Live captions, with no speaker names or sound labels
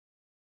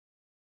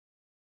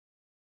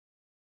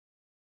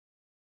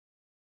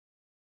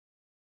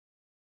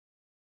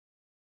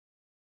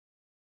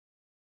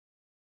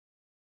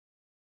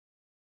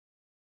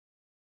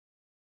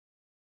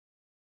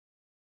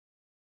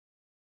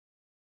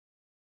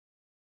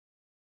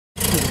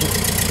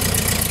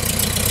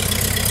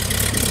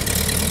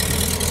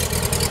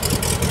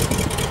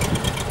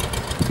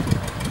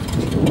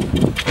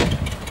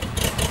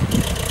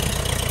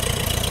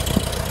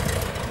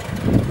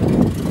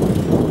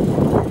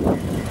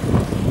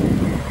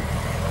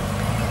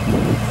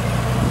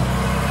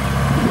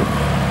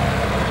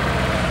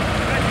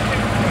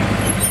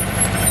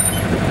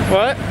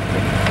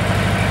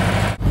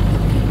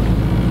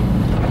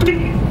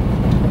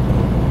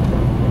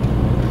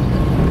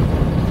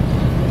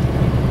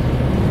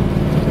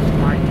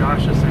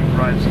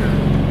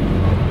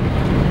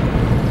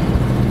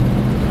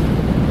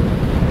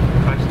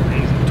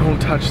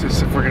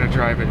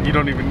drive it. You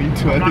don't even need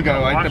to. I think I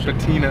like the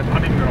patina. I'm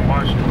not even gonna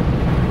wash it.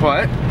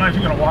 What? I'm not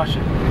even gonna wash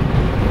it.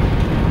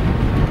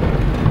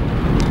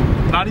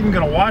 Not even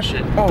gonna wash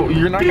it. Oh,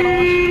 you're not gonna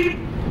wash it?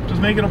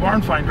 Just make it a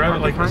barn find. Drive it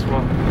like this.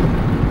 Well,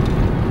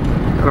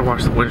 gotta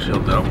wash the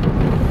windshield though.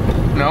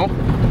 No?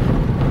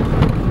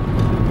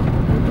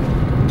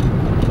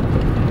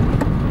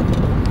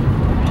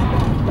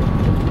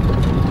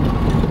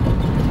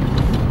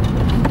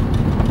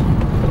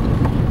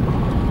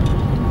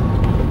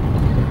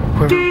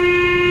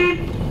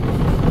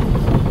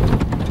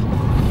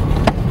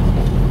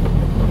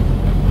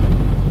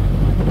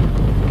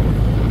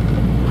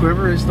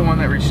 Whoever is the one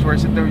that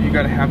restores it though, you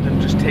gotta have them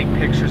just take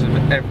pictures of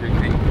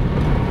everything.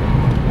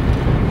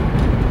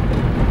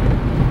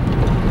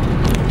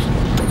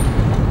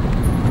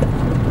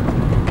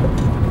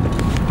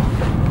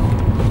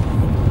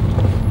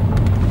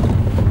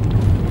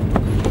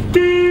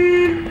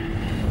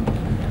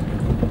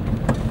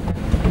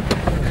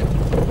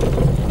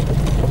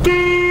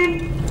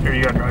 Here,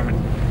 you gotta drive it.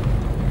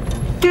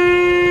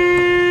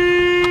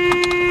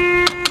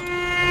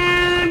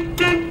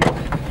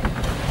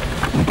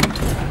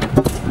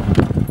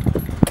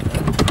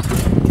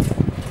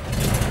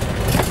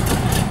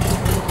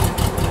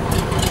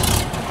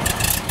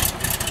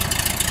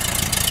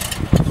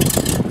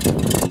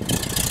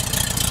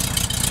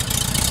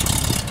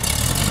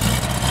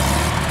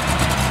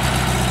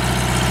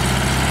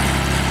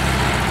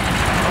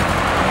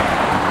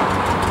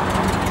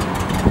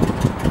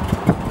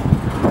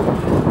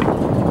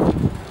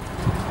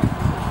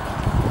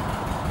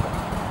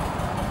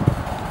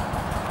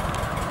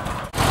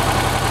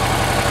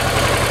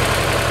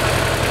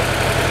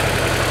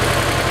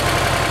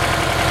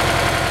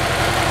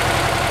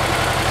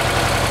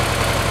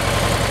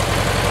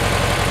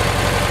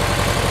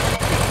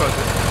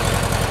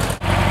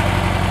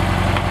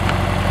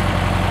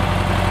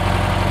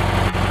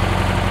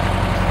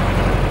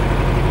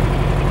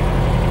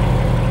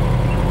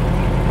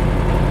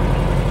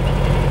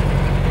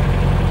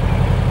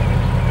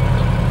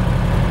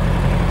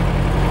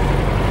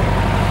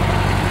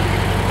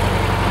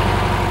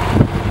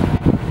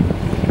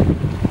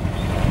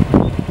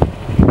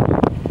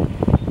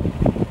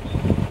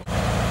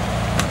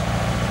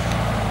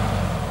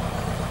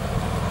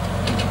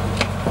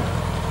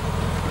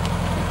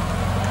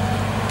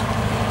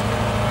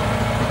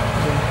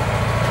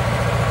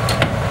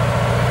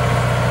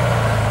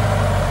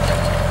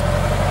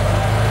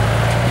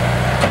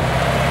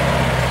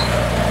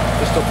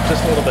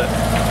 Just a little bit.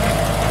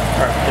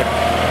 Alright, yeah.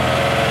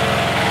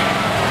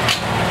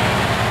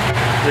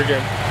 You're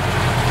good.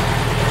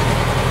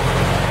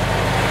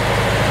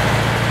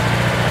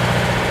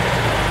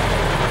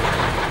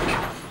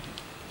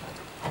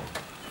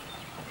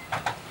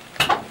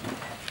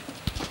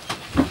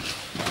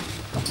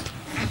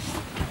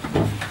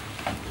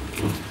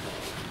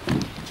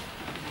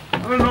 I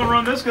didn't know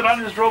run this good. I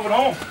just drove it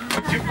home.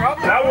 You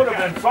probably that would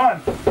have been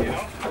fun. You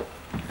know,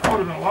 that would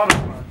have been a lot of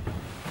fun.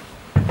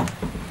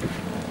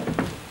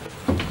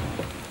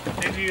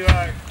 Did you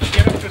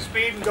get up to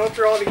speed and go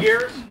through all the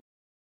gears?